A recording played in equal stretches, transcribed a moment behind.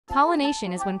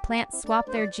Pollination is when plants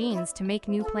swap their genes to make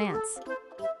new plants.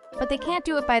 But they can't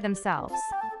do it by themselves,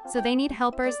 so they need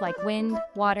helpers like wind,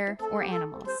 water, or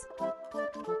animals.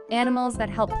 Animals that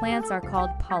help plants are called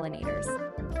pollinators.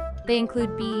 They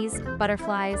include bees,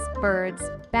 butterflies, birds,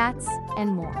 bats,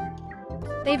 and more.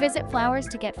 They visit flowers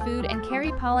to get food and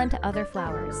carry pollen to other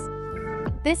flowers.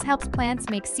 This helps plants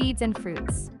make seeds and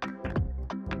fruits.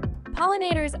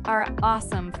 Pollinators are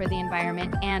awesome for the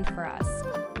environment and for us.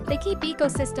 They keep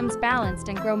ecosystems balanced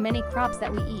and grow many crops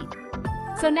that we eat.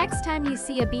 So next time you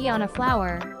see a bee on a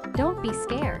flower, don't be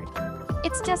scared.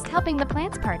 It's just helping the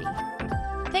plants party.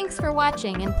 Thanks for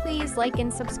watching, and please like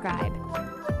and subscribe.